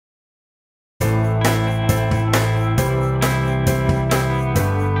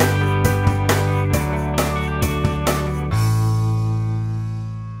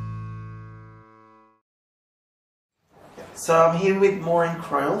So I'm here with Maureen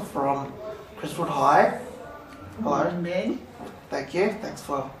Crowell from Crestwood High. Hello. Morning, Ben. Thank you. Thanks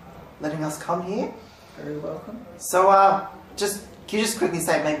for letting us come here. Very welcome. So can you just quickly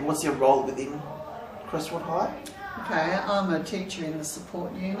say maybe what's your role within Crestwood High? Okay, I'm a teacher in the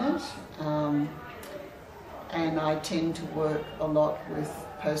support unit, and I tend to work a lot with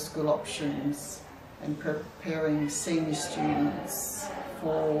post-school options and preparing senior students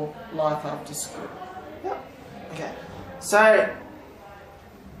for life after school. Yep. Okay. So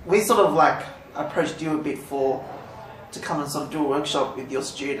we sort of like approached you a bit to come and sort of do a workshop with your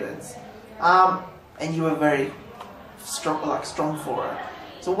students, and you were very strong for it.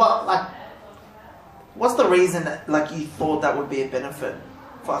 So what's the reason that you thought that would be a benefit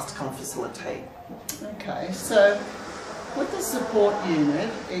for us to come facilitate? Okay, so with the support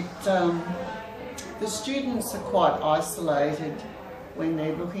unit, the students are quite isolated when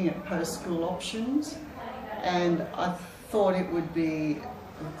they're looking at post-school options, and I thought it would be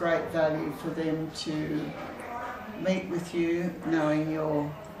of great value for them to meet with you, knowing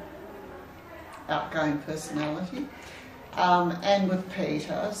your outgoing personality, and with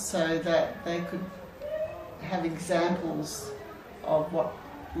Peter, so that they could have examples of what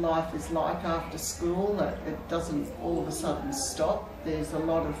life is like after school, that it doesn't all of a sudden stop. There's a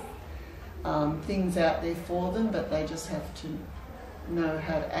lot of things out there for them, but they just have to know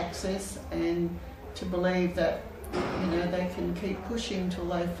how to access and to believe that, you know, they can keep pushing till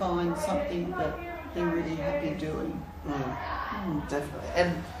they find something that they're really happy doing. Definitely.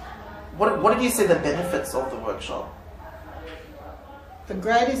 And what did you see the benefits of the workshop? The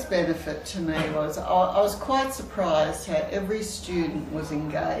greatest benefit to me was I was quite surprised how every student was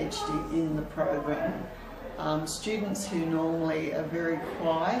engaged in the program. Students who normally are very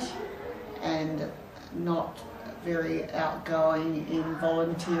quiet and not very outgoing in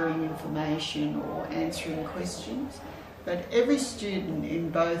volunteering information or answering questions, but every student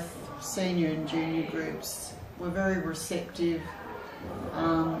in both senior and junior groups were very receptive.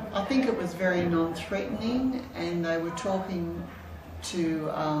 I think it was very non-threatening, and they were talking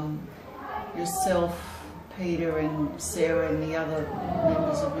to yourself, Peter and Sarah and the other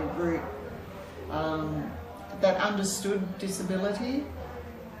members of your group that understood disability,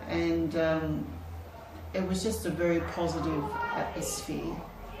 and it was just a very positive atmosphere.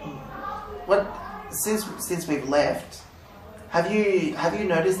 Since we've left, have you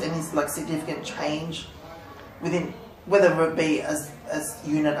noticed any significant change within, whether it be as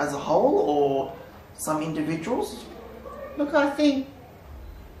unit as a whole or some individuals? Look, I think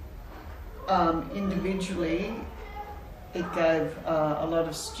individually it gave a lot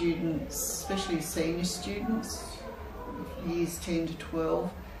of students, especially senior students, years 10 to 12,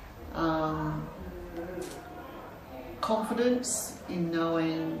 confidence in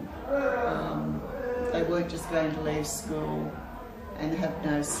knowing they weren't just going to leave school and have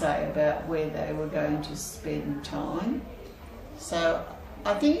no say about where they were going to spend time. So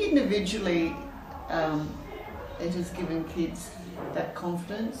I think individually it has given kids that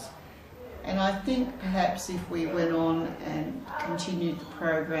confidence, and I think perhaps if we went on and continued the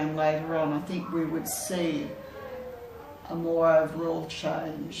program later on, I think we would see a more overall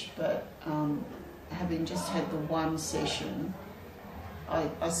change. But having just had the one session,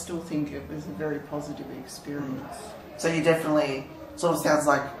 I still think it was a very positive experience. So you definitely, sort of sounds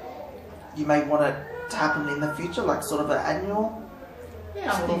like you may want it to happen in the future, like sort of an annual?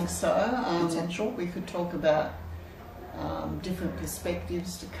 Yeah, I think so. Potential? We could talk about different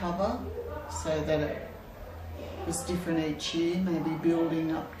perspectives to cover, so that it was different each year, maybe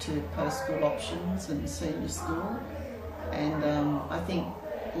building up to post-school options and senior school. And I think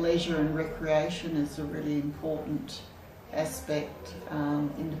leisure and recreation is a really important aspect,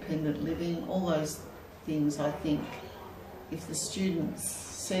 independent living, all those things. I think if the students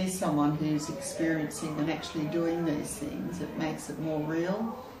see someone who's experiencing and actually doing these things, it makes it more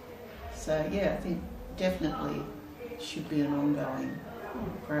real. So yeah, I think definitely should be an ongoing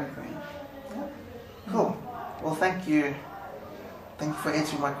program. Cool. Well, thank you. Thank you for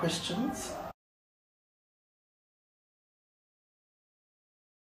answering my questions.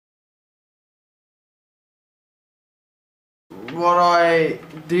 What I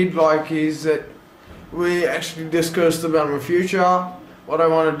did like is that we actually discussed about my future, what I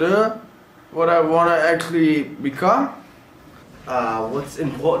want to do, what I want to actually become. What's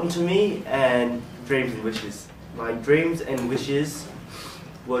important to me, and dreams and wishes. My dreams and wishes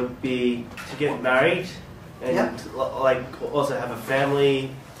would be to get married and also have a family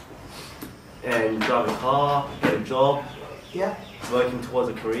and drive a car, get a job, working towards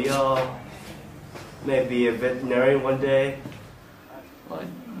a career, maybe a veterinarian one day. Like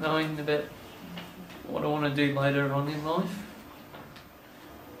knowing a bit what I want to do later on in life.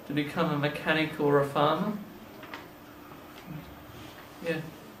 To become a mechanic or a farmer. Yeah.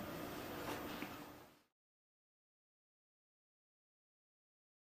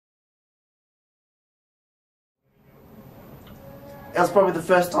 It was probably the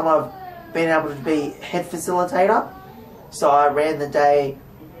first time I've been able to be head facilitator. So I ran the day,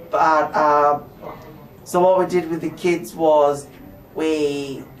 but so what we did with the kids was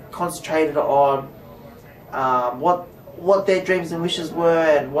we concentrated on what their dreams and wishes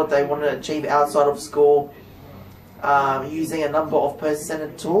were and what they wanted to achieve outside of school, using a number of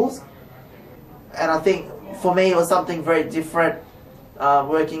person-centered tools. And I think for me it was something very different,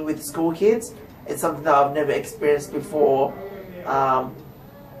 working with school kids. It's something that I've never experienced before.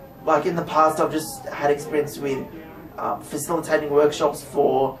 Like in the past, I've just had experience with facilitating workshops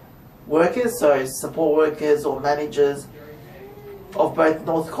for workers, so support workers or managers of both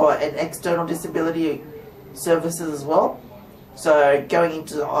Northcott and external disability services as well. So going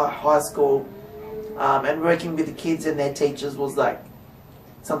into high school and working with the kids and their teachers was like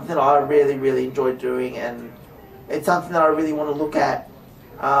something that I really enjoyed doing, and it's something that I really want to look at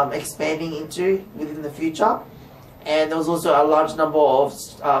expanding into within the future. And there was also a large number of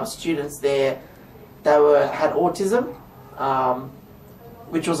students there that had autism,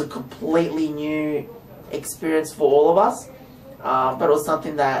 which was a completely new experience for all of us, but it was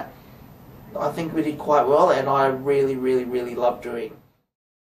something that I think we did quite well, and I really loved doing.